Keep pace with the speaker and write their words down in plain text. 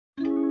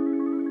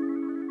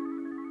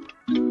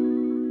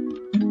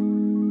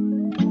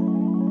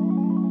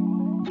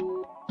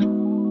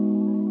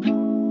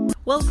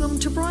Welcome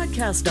to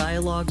Broadcast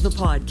Dialogue, the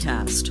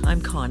podcast. I'm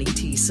Connie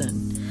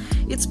Thiessen.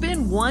 It's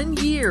been 1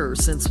 year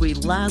since we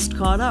last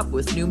caught up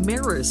with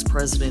Numeris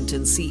President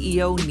and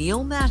CEO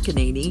Neil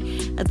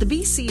McEneaney at the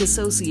BC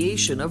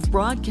Association of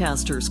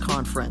Broadcasters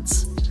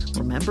Conference.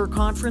 Remember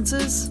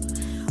conferences?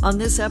 On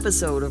this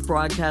episode of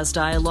Broadcast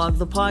Dialogue,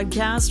 the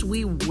podcast,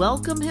 we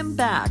welcome him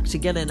back to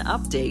get an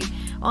update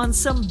on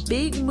some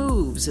big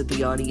moves at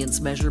the Audience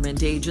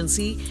Measurement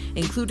Agency,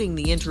 including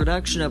the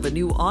introduction of a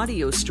new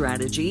audio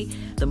strategy,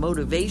 the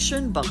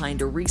motivation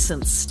behind a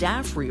recent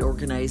staff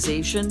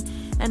reorganization,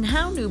 and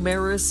how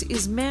Numeris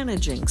is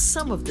managing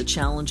some of the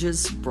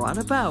challenges brought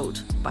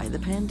about by the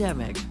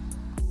pandemic.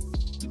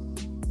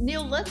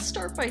 Neil, let's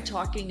start by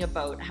talking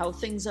about how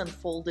things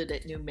unfolded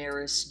at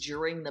Numeris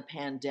during the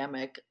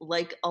pandemic.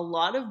 Like a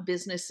lot of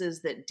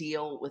businesses that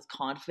deal with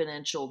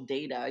confidential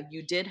data,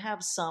 you did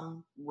have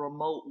some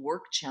remote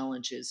work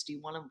challenges. Do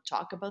you want to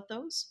talk about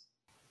those?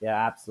 Yeah,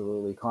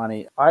 absolutely,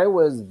 Connie. I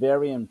was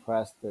very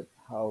impressed at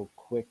how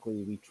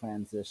quickly we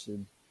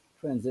transitioned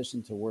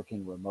to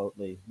working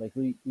remotely. Like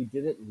we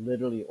did it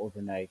literally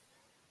overnight.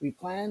 We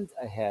planned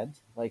ahead,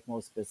 like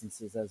most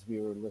businesses, as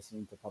we were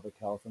listening to public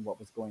health and what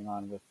was going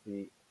on with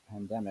the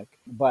pandemic.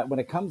 But when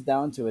it comes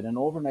down to it, an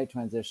overnight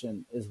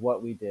transition is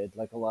what we did,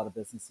 like a lot of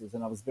businesses.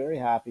 And I was very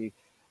happy.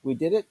 We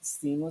did it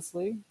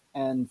seamlessly.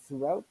 And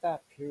throughout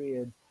that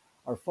period,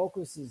 our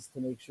focus is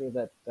to make sure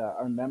that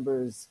our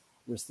members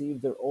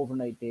receive their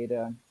overnight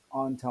data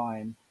on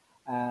time.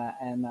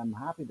 And I'm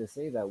happy to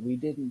say that we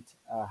didn't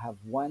have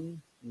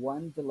one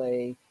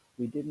delay.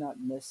 We did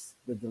not miss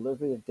the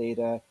delivery of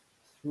data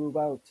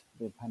throughout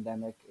the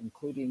pandemic,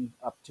 including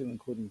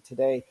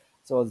today.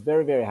 So I was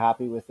very, very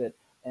happy with it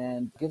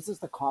and gives us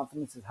the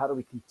confidence of how do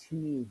we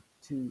continue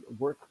to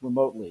work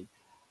remotely.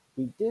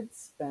 We did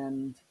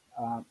spend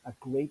a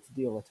great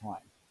deal of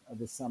time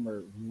this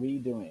summer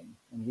redoing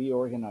and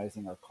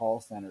reorganizing our call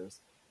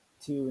centers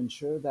to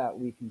ensure that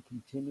we can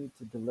continue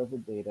to deliver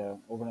data,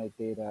 overnight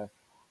data,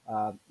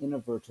 in a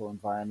virtual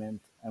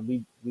environment.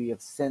 And we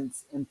have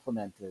since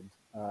implemented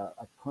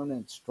a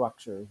permanent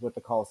structure with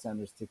the call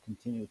centers to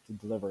continue to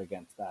deliver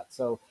against that.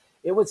 So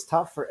it was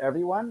tough for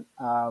everyone.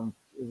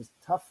 It was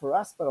tough for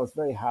us, but I was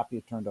very happy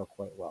it turned out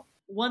quite well.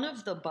 One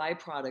of the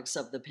byproducts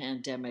of the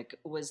pandemic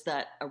was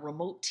that a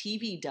remote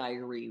TV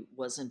diary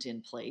wasn't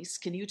in place.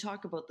 Can you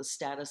talk about the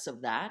status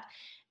of that?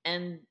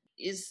 And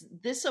is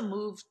this a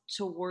move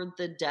toward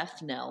the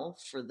death knell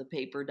for the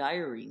paper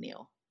diary,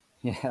 Neil?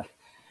 Yeah,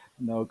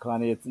 no,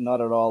 Connie, it's not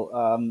at all.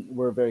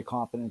 We're very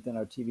confident in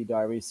our TV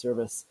diary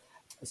service.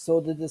 So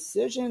the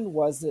decision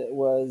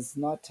was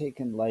not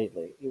taken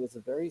lightly. It was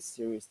a very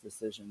serious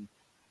decision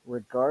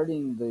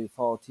regarding the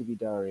fall TV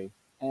diary.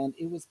 And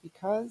it was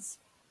because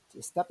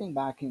stepping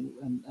back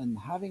and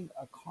having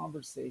a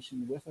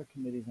conversation with our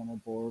committees on our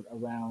board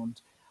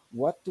around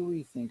what do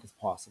we think is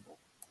possible.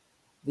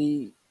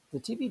 The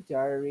TV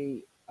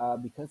diary,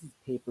 because it's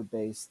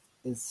paper-based,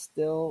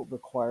 still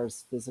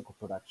requires physical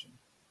production.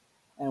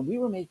 And we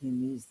were making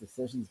these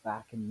decisions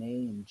back in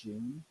May and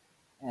June.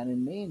 And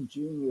in May and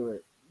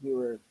June, we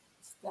were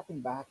stepping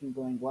back and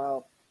going,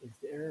 well, is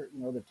there,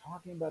 they're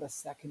talking about a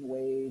second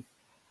wave.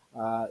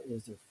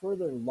 Is there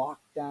further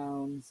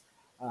lockdowns?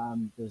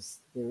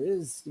 There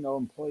is,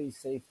 employee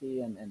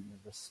safety and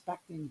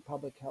respecting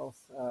public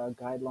health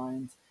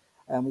guidelines.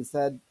 And we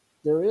said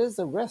there is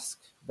a risk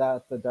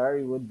that the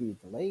diary would be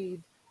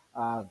delayed.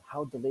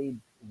 How delayed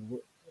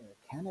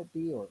can it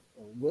be or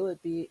will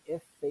it be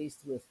if faced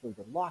with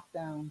further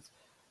lockdowns?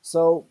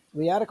 So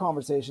we had a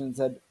conversation and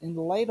said, in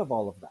light of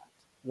all of that,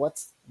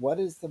 what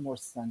is the more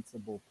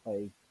sensible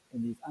play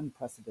in these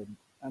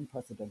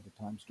unprecedented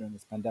times during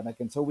this pandemic?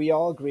 And so we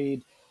all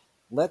agreed,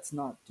 let's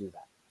not do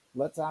that.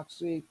 Let's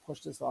actually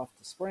push this off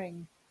to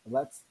spring.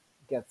 Let's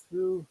get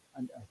through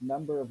a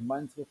number of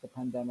months with the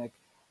pandemic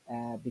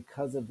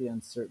because of the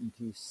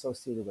uncertainty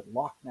associated with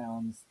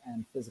lockdowns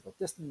and physical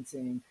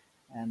distancing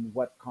and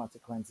what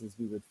consequences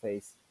we would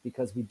face,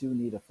 because we do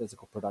need a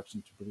physical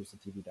production to produce a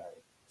TV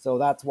diary. So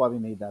that's why we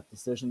made that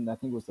decision. I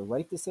think it was the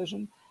right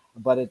decision,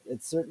 but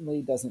it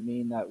certainly doesn't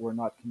mean that we're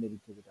not committed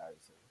to the diary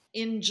series.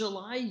 In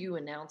July, you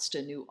announced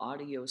a new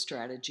audio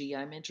strategy.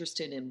 I'm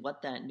interested in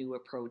what that new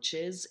approach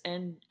is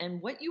and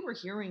what you were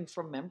hearing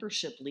from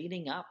membership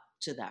leading up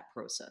to that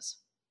process.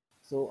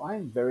 So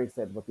I'm very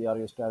excited about the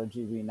audio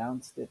strategy. We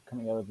announced it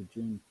coming out of the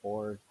June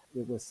board.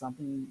 It was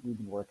something we've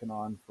been working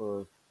on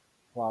for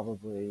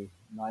probably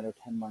 9 or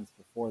 10 months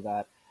before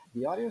that.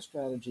 The audio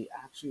strategy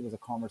actually was a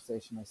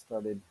conversation I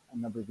started a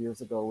number of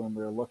years ago when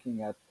we were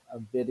looking at a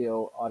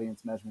video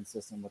audience measurement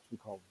system, which we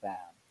call VAM.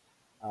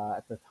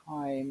 At the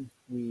time,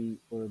 we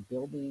were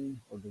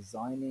building or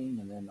designing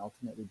and then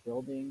ultimately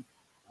building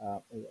a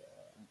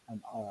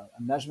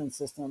measurement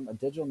system, a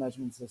digital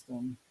measurement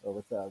system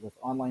with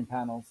online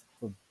panels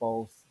for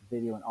both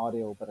video and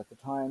audio. But at the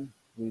time,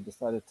 we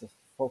decided to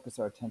focus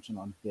our attention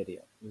on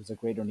video. There was a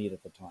greater need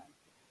at the time.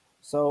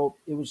 So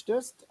it was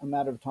just a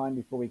matter of time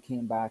before we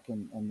came back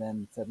and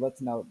then said,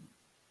 let's now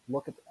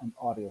look at an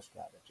audio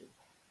strategy.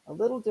 A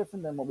little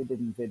different than what we did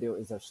in video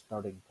is our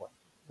starting point.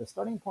 The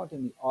starting point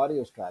in the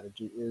audio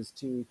strategy is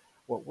to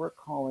what we're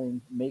calling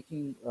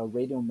making a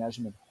radio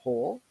measurement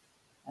whole.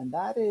 And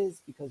that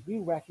is because we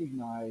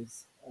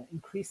recognize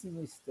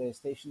increasingly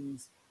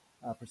stations'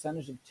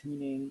 percentage of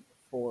tuning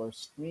for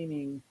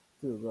streaming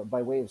through,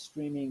 by way of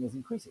streaming is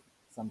increasing.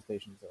 Some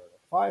stations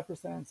are at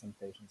 5%, some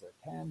stations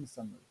are 10,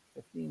 some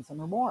are 15, some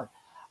are more.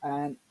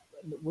 And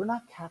we're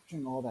not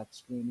capturing all that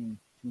streaming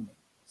tuning.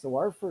 So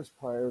our first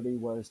priority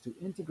was to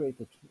integrate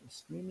the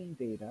streaming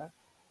data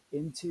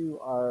into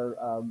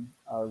our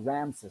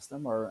RAM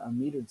system, our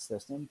metered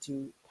system,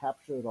 to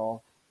capture it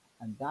all.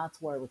 And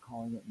that's why we're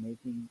calling it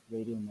making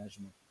radio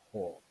measurement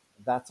whole.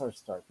 That's our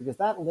start, because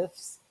that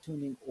lifts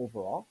tuning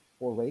overall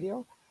for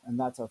radio, and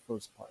that's our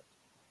first part.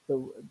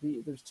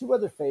 There's two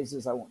other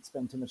phases. I won't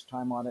spend too much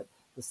time on it.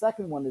 The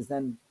second one is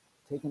then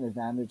taking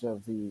advantage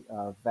of the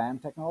VAM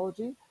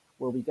technology,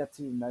 where we get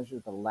to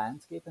measure the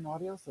landscape in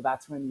audio. So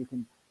that's when you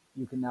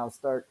can now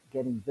start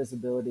getting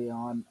visibility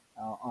on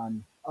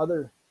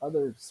other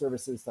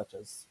services such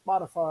as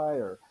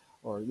Spotify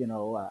or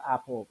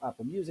Apple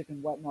Music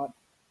and whatnot.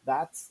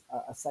 That's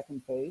a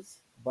second phase,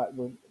 but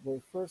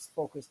we're first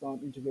focused on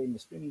integrating the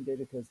streaming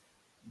data, because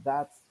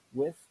that's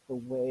with the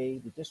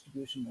way the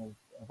distribution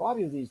of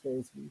audio these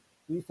days,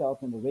 we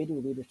felt, and the radio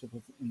leadership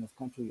in this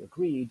country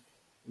agreed,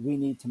 we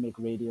need to make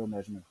radio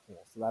measurement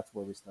whole. So that's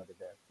where we started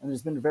there. And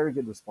there's been a very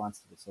good response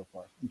to it so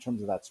far in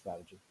terms of that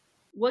strategy.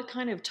 What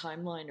kind of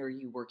timeline are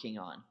you working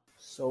on?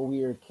 So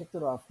we kicked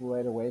it off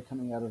right away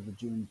coming out of the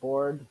June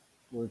board.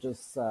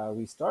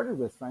 We started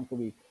with, frankly,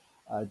 we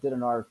did an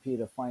RFP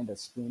to find a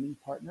streaming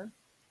partner,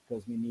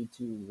 because we need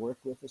to work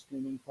with a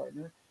streaming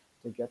partner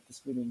to get the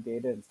streaming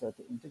data and start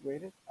to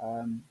integrate it.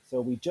 So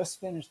we just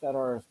finished that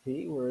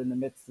RFP. We're in the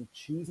midst of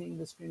choosing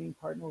the streaming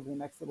partner over the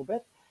next little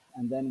bit,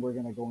 and then we're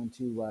going to go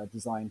into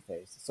design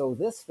phase. So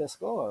this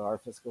fiscal, or our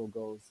fiscal,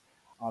 goes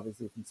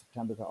obviously from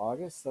September to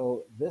August.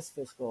 So this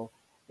fiscal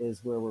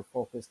is where we're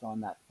focused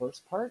on that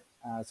first part.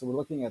 So we're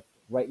looking at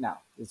right now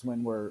is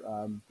when we're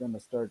going to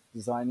start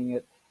designing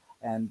it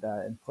and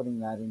putting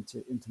that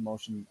into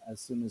motion as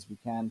soon as we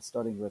can,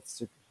 starting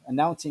with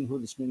announcing who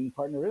the streaming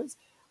partner is,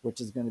 which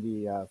is going to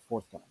be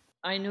forthcoming.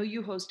 I know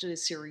you hosted a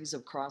series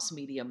of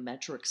cross-media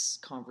metrics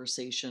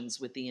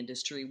conversations with the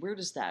industry. Where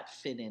does that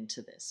fit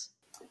into this?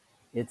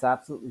 It's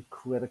absolutely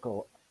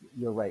critical.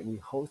 You're right. We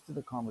hosted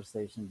a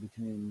conversation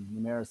between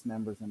Numeris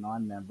members and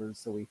non-members.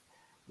 So we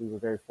were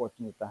very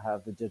fortunate to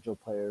have the digital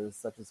players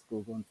such as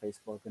Google and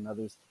Facebook and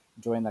others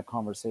join that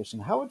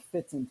conversation. How it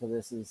fits into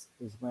this is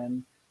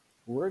when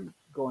we're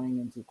going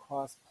into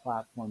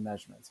cross-platform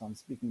measurement. So I'm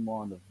speaking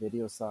more on the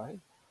video side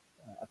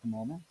at the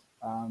moment.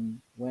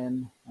 And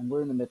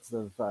we're in the midst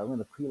of, we're in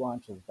the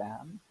pre-launch of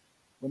VAM,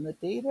 when the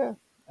data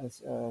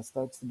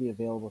starts to be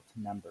available to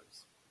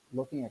members.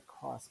 Looking at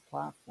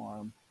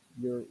cross-platform,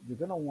 you're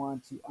going to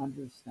want to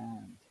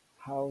understand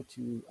how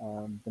to,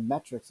 the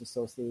metrics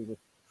associated with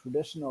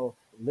traditional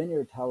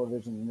linear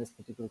television in this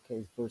particular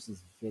case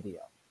versus video.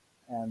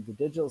 And the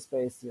digital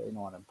space,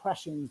 on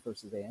impressions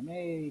versus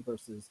AMA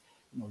versus,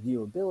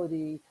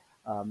 viewability,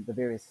 the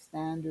various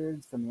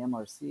standards from the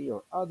MRC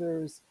or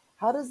others.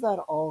 How does that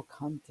all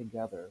come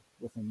together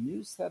with a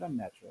new set of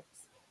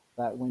metrics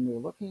that when you're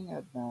looking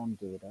at VAM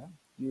data,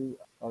 you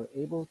are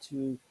able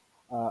to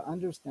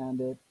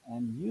understand it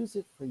and use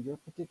it for your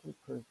particular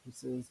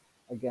purposes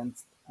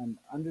against an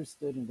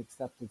understood and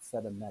accepted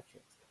set of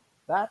metrics?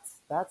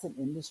 That's an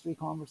industry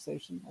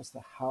conversation as to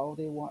how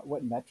they want,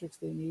 what metrics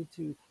they need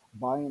to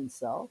buy and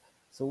sell.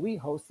 So we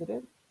hosted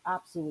it,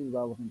 absolutely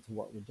relevant to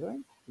what we're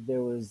doing.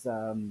 There was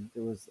a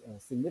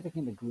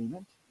significant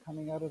agreement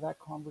coming out of that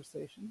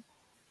conversation.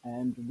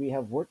 And we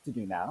have work to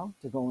do now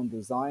to go and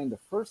design the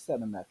first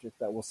set of metrics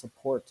that will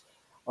support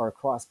our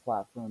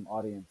cross-platform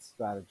audience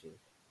strategy.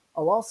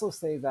 I'll also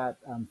say that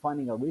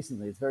finding out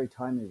recently, it's very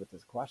timely with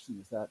this question,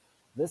 is that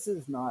this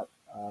is not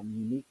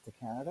unique to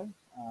Canada.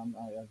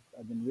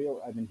 I've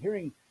been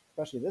hearing,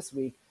 especially this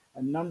week,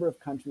 a number of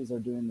countries are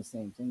doing the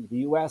same thing. The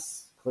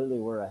U.S. clearly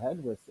were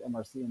ahead with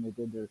MRC, and they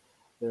did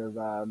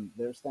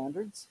their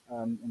standards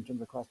in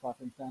terms of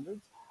cross-platform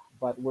standards,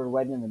 but we're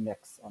right in the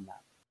mix on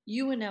that.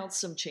 You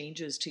announced some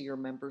changes to your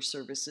member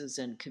services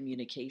and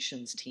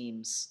communications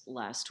teams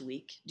last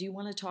week. Do you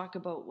want to talk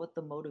about what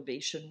the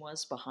motivation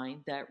was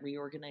behind that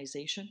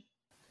reorganization?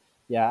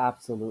 Yeah,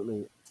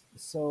 absolutely.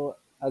 So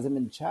as I've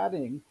been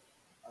chatting,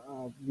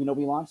 we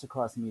launched a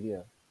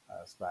cross-media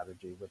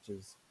strategy, which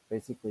is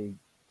basically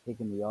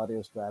taking the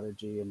audio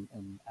strategy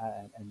and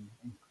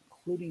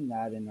including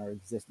that in our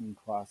existing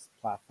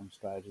cross-platform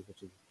strategy,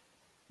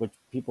 which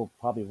people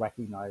probably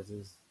recognize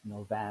as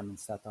VAM and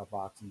set-top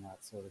box and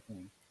that sort of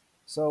thing.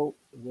 So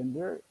when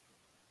we're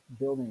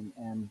building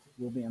and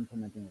we'll be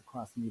implementing a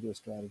cross-media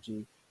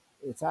strategy,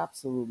 it's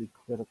absolutely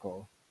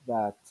critical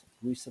that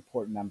we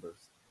support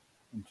members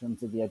in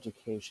terms of the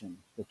education,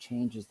 the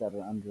changes that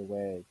are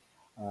underway.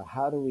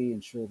 How do we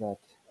ensure that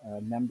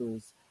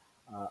members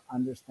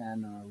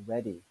understand and are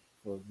ready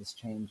for this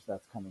change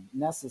that's coming,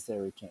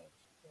 necessary change,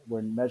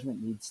 where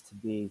measurement needs to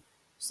be.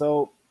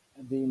 So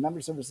the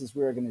Member Services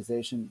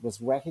Reorganization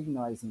was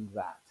recognizing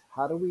that.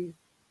 How do we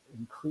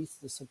increase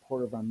the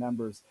support of our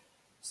members.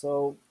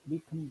 So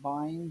we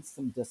combined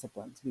some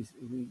disciplines.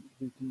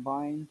 We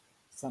combined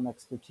some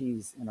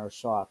expertise in our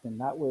shop, and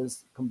that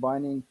was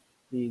combining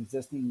the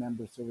existing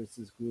member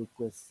services group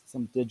with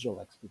some digital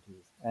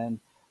expertise. And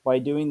by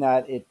doing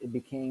that, it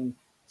became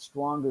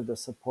stronger to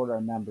support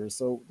our members.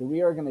 So the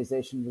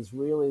reorganization was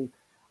really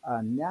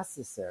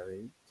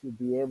necessary to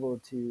be able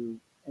to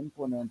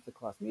implement the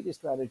cross-media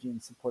strategy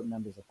and support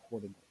members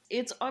accordingly.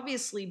 It's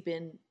obviously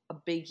been a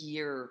big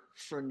year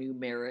for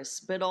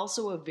Numeris, but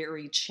also a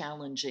very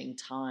challenging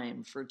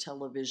time for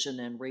television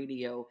and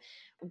radio.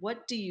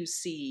 What do you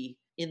see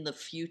in the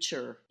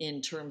future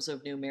in terms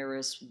of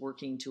Numeris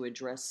working to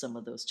address some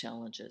of those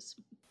challenges?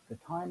 The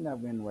time that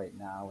we're in right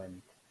now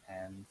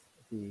and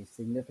the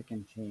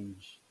significant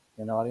change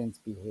in audience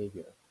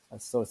behavior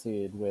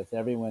associated with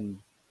everyone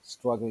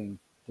struggling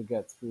to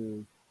get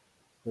through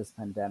this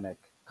pandemic,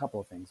 a couple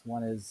of things.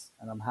 One is,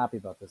 and I'm happy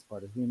about this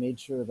part, is we made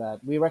sure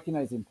that we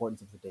recognize the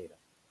importance of the data.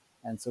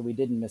 And so we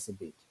didn't miss a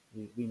beat.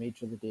 We made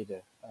sure the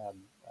data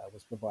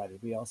was provided.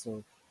 We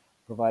also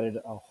provided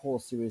a whole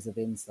series of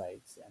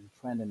insights and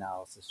trend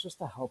analysis just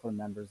to help our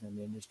members in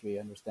the industry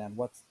understand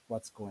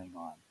what's going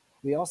on.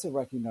 We also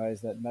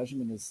recognize that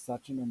measurement is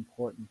such an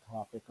important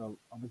topic on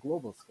a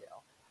global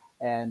scale.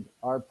 And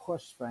our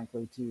push,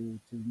 frankly, to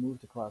move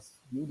to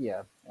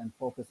cross-media and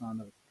focus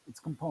on its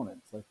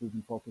components, like we've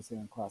been focusing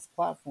on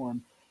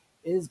cross-platform,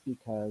 is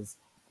because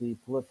the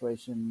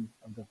proliferation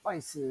of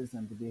devices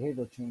and the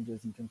behavioral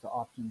changes in terms of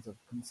options of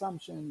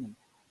consumption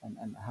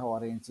and how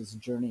audiences'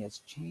 journey has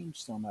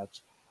changed so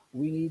much.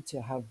 We need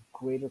to have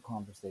greater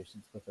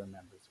conversations with our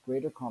members,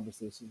 greater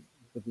conversations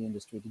with the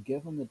industry to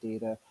give them the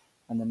data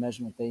and the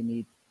measurement they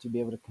need to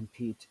be able to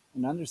compete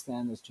and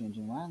understand this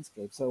changing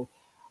landscape. So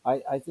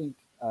I think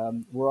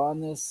we're on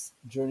this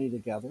journey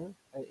together.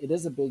 It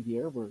is a big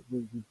year.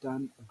 We've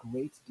done a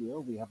great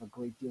deal. We have a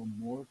great deal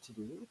more to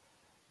do,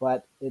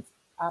 but it's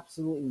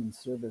absolutely in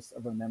service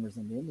of our members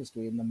in the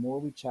industry. And the more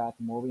we chat,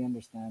 the more we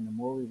understand, the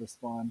more we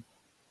respond.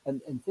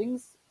 And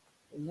things,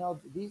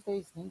 these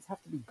days, things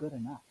have to be good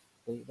enough.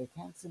 They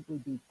can't simply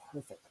be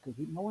perfect because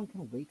no one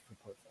can wait for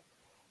perfect.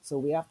 So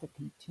we have to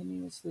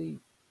continuously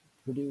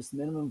produce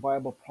minimum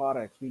viable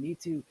products. We need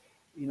to,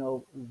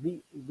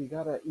 we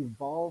got to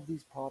evolve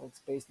these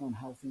products based on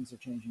how things are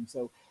changing.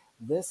 So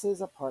this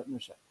is a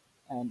partnership.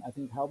 And I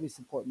think how we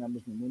support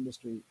members in the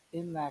industry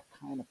in that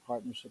kind of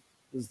partnership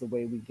is the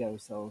way we get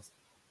ourselves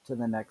to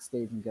the next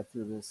stage and get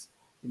through this,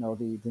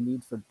 the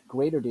need for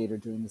greater data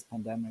during this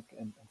pandemic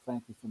and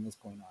frankly from this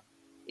point on.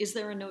 Is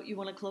there a note you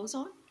want to close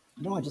on?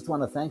 No, I just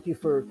want to thank you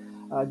for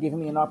giving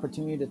me an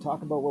opportunity to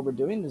talk about what we're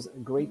doing. There's a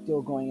great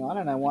deal going on,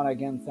 and I want to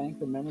again thank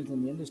the members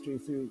in the industry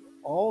through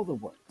all the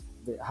work,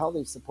 how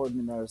they've supported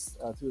Numeris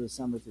through the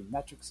summer, through the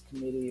metrics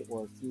committee,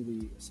 or through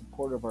the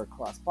support of our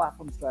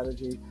cross-platform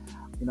strategy.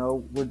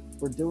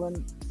 We're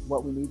doing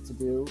what we need to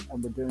do,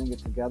 and we're doing it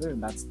together,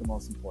 and that's the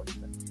most important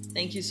thing.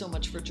 Thank you so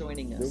much for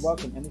joining us. You're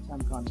welcome.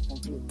 Anytime, Connie.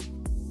 Thank you.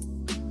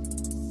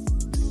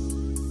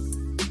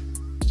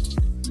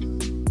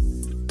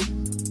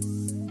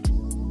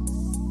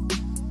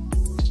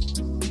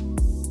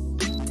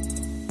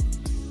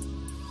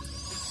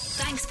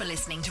 Thanks for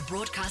listening to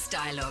Broadcast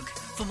Dialogue.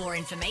 For more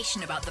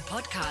information about the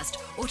podcast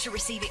or to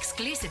receive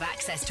exclusive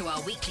access to our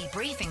weekly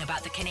briefing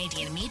about the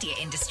Canadian media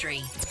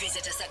industry,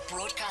 visit us at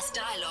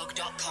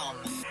broadcastdialogue.com.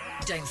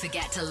 Don't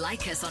forget to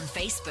like us on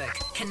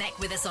Facebook, connect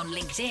with us on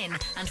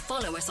LinkedIn, and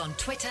follow us on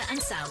Twitter and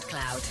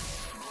SoundCloud.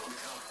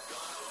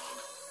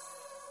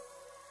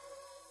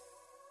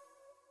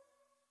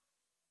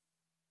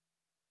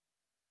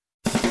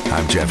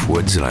 I'm Jeff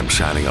Woods, and I'm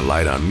shining a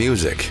light on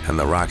music and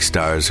the rock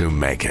stars who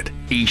make it.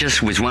 He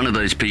just was one of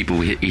those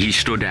people, he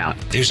stood out.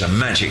 He was a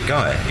magic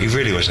guy. He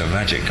really was a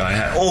magic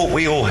guy.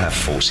 We all have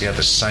faults. He had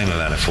the same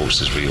amount of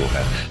faults as we all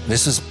had.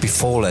 This was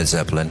before Led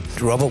Zeppelin.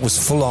 Robert was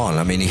full on.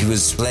 I mean, he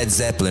was Led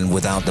Zeppelin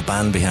without the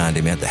band behind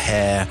him. He had the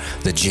hair,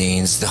 the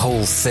jeans, the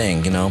whole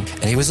thing,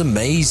 and he was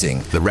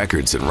amazing. The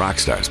Records and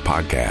Rockstars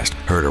podcast,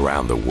 heard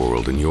around the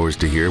world and yours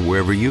to hear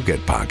wherever you get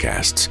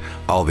podcasts.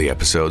 All the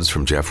episodes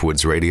from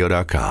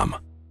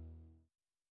jeffwoodsradio.com.